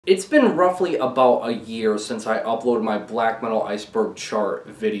It's been roughly about a year since I uploaded my black metal iceberg chart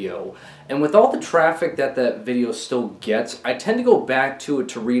video, and with all the traffic that video still gets, I tend to go back to it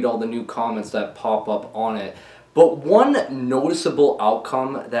to read all the new comments that pop up on it. But one noticeable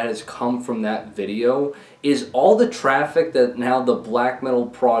outcome that has come from that video is all the traffic that now the black metal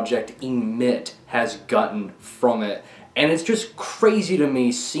project Emit has gotten from it. And it's just crazy to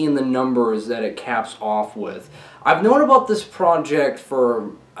me seeing the numbers that it caps off with. I've known about this project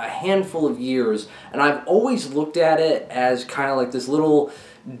for a handful of years, and I've always looked at it as kind of like this little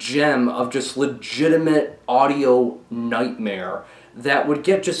gem of just legitimate audio nightmare that would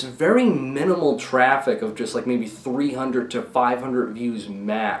get just very minimal traffic of just like maybe 300 to 500 views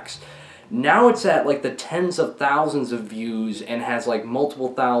max. Now it's at like the tens of thousands of views and has like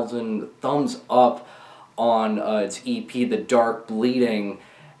multiple thousand thumbs up on its EP, The Dark Bleeding,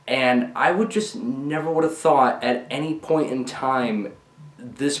 and I would just never would have thought at any point in time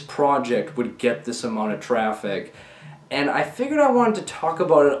this project would get this amount of traffic. And I figured I wanted to talk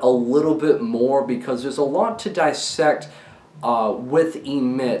about it a little bit more because there's a lot to dissect with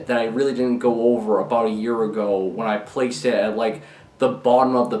Emit that I really didn't go over about a year ago when I placed it at like the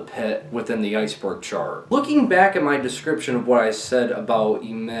bottom of the pit within the iceberg chart. Looking back at my description of what I said about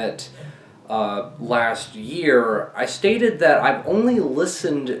Emit last year, I stated that I've only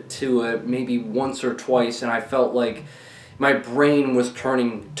listened to it maybe once or twice and I felt like my brain was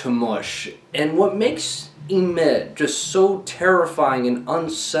turning to mush. And what makes Emit just so terrifying and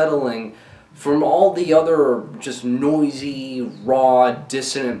unsettling from all the other just noisy, raw,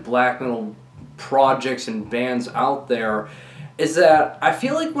 dissonant black metal projects and bands out there is that I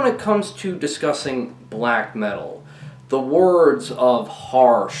feel like when it comes to discussing black metal, the words of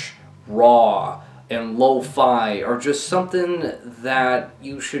harsh, raw, and lo-fi are just something that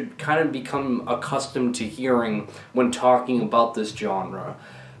you should kind of become accustomed to hearing when talking about this genre.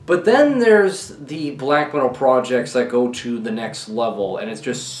 But then there's the black metal projects that go to the next level, and it's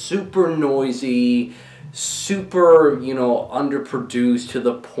just super noisy, super, underproduced to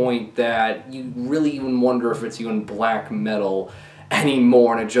the point that you really even wonder if it's even black metal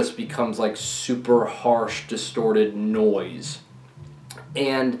anymore, and it just becomes like super harsh, distorted noise.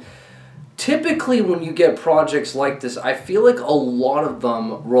 And typically when you get projects like this, I feel like a lot of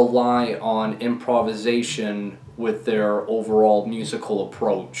them rely on improvisation with their overall musical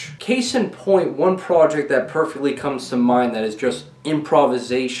approach. Case in point, one project that perfectly comes to mind that is just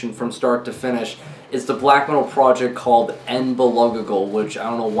improvisation from start to finish is the black metal project called Enbilulugugal, which I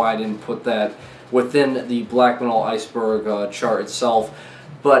don't know why I didn't put that within the black metal iceberg chart itself.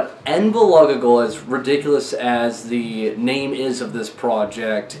 But Enbilulugugal, as ridiculous as the name is of this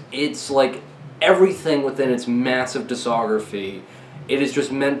project, it's like everything within its massive discography. It is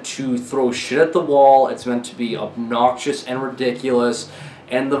just meant to throw shit at the wall, it's meant to be obnoxious and ridiculous,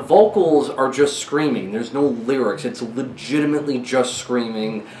 and the vocals are just screaming. There's no lyrics, it's legitimately just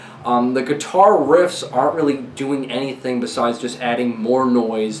screaming. The guitar riffs aren't really doing anything besides just adding more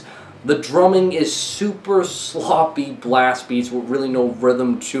noise. The drumming is super sloppy blast beats with really no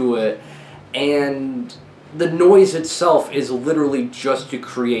rhythm to it, and the noise itself is literally just to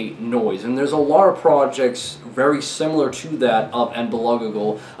create noise. And there's a lot of projects very similar to that of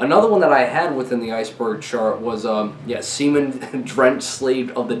Enbilulugugal. Another one that I had within the iceberg chart was Semen Drenched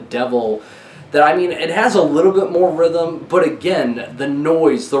Slave of the Devil. That, I mean, it has a little bit more rhythm, but again, the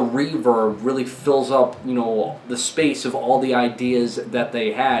noise, the reverb really fills up, the space of all the ideas that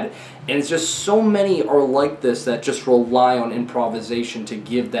they had. And it's just so many are like this that just rely on improvisation to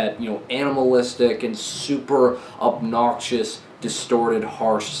give that, animalistic and super obnoxious, distorted,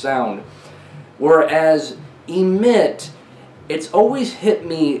 harsh sound. Whereas Emit, it's always hit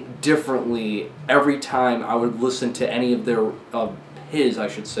me differently every time I would listen to any of their, his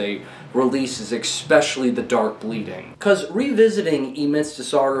releases, especially The Dark Bleeding. Because revisiting Emit's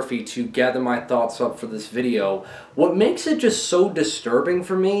discography to gather my thoughts up for this video, what makes it just so disturbing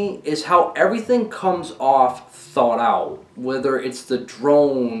for me is how everything comes off thought out. Whether it's the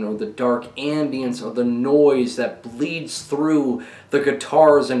drone or the dark ambience or the noise that bleeds through the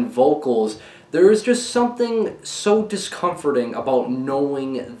guitars and vocals, there is just something so discomforting about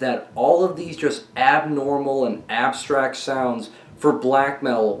knowing that all of these just abnormal and abstract sounds for black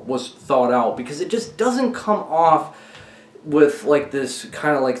metal was thought out, because it just doesn't come off with like this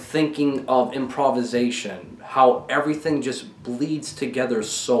kind of like thinking of improvisation, how everything just bleeds together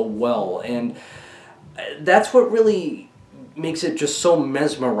so well. And that's what really makes it just so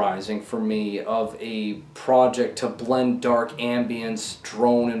mesmerizing for me of a project to blend dark ambience,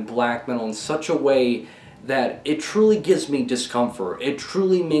 drone, and black metal in such a way that it truly gives me discomfort. It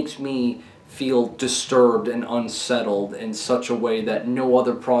truly makes me feel disturbed and unsettled in such a way that no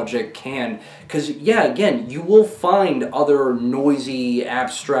other project can. Because, yeah, again, you will find other noisy,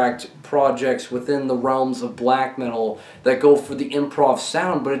 abstract projects within the realms of black metal that go for the improv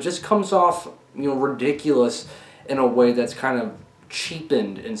sound, but it just comes off, ridiculous in a way that's kind of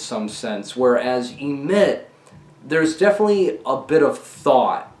cheapened in some sense. Whereas Emit, there's definitely a bit of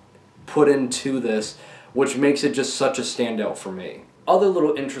thought put into this, which makes it just such a standout for me. Other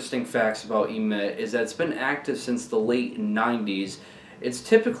little interesting facts about Emit is that it's been active since the late 90s. It's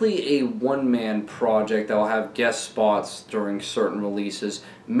typically a one-man project that will have guest spots during certain releases,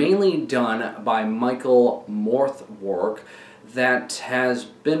 mainly done by Michael Morthwork, that has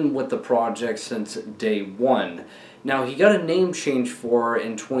been with the project since day one. Now, he got a name change for it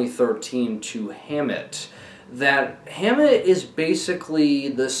in 2013 to Hammemit. That Hammemit is basically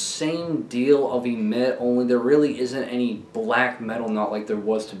the same deal of Emit, only there really isn't any black metal, not like there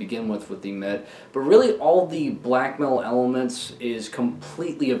was to begin with Emit, but really all the black metal elements is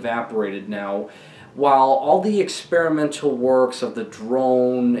completely evaporated now, while all the experimental works of the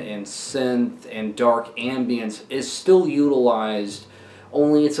drone and synth and dark ambience is still utilized,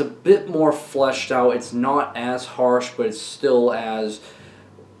 only it's a bit more fleshed out. It's not as harsh, but it's still as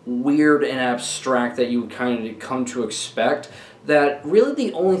weird and abstract that you would kind of come to expect. That really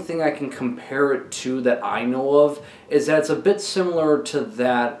the only thing I can compare it to that I know of is that it's a bit similar to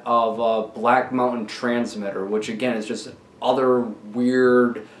that of Black Mountain Transmitter, which again is just other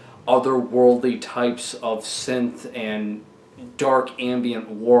weird, otherworldly types of synth and dark ambient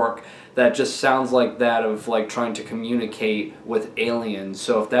work that just sounds like that of like trying to communicate with aliens.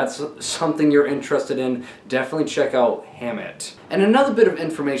 So if that's something you're interested in, definitely check out Hammemit. And another bit of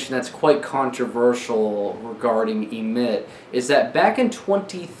information that's quite controversial regarding Emit is that back in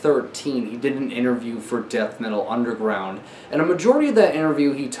 2013 he did an interview for Death Metal Underground, and a majority of that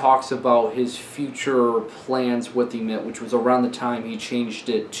interview he talks about his future plans with Emit, which was around the time he changed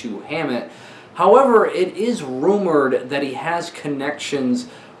it to Hammemit. However, it is rumored that he has connections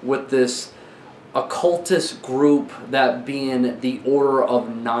with this occultist group, that being the Order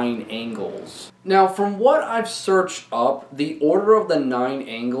of Nine Angles. Now, from what I've searched up, the Order of the Nine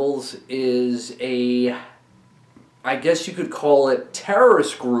Angles is a, I guess you could call it,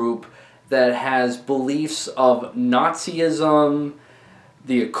 terrorist group that has beliefs of Nazism,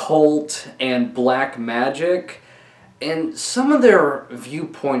 the occult, and black magic. And some of their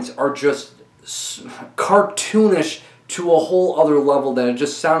viewpoints are just cartoonish to a whole other level that it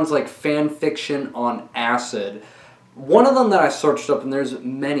just sounds like fan fiction on acid. One of them that I searched up, and there's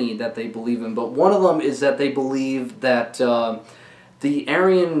many that they believe in, but one of them is that they believe that the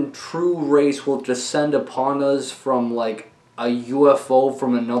Aryan true race will descend upon us from like a UFO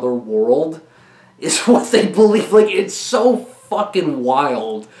from another world, is what they believe. Like, it's so fucking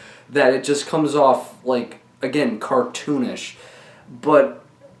wild that it just comes off like, again, cartoonish. But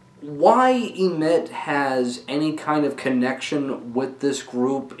why Emit has any kind of connection with this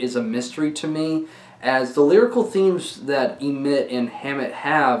group is a mystery to me, as the lyrical themes that Emit and Hammemit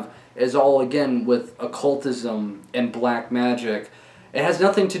have is all, again, with occultism and black magic. It has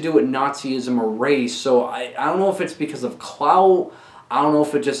nothing to do with Nazism or race, so I don't know if it's because of clout. I don't know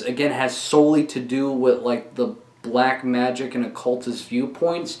if it just, again, has solely to do with, like, the black magic and occultist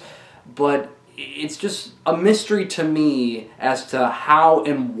viewpoints, but it's just a mystery to me as to how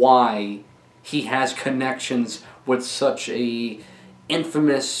and why he has connections with such a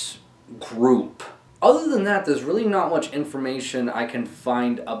infamous group. Other than that, there's really not much information I can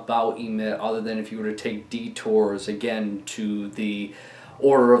find about Emit, other than if you were to take detours, again, to the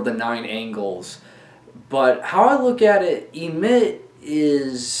Order of the Nine Angles. But how I look at it, Emit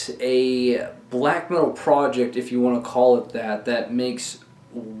is a black metal project, if you want to call it that, that makes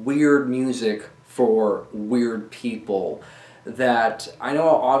weird music for weird people. That, I know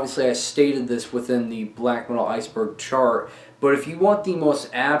obviously I stated this within the Black Metal Iceberg chart, but if you want the most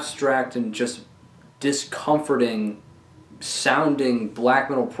abstract and just discomforting sounding black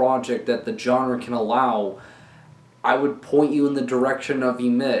metal project that the genre can allow, I would point you in the direction of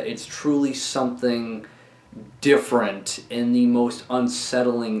Emit. It's truly something different in the most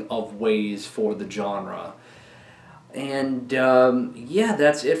unsettling of ways for the genre. And yeah,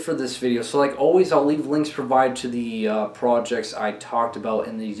 that's it for this video. So like always, I'll leave links provided to the projects I talked about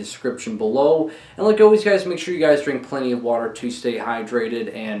in the description below. And like always, guys, make sure you guys drink plenty of water to stay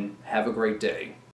hydrated, and have a great day.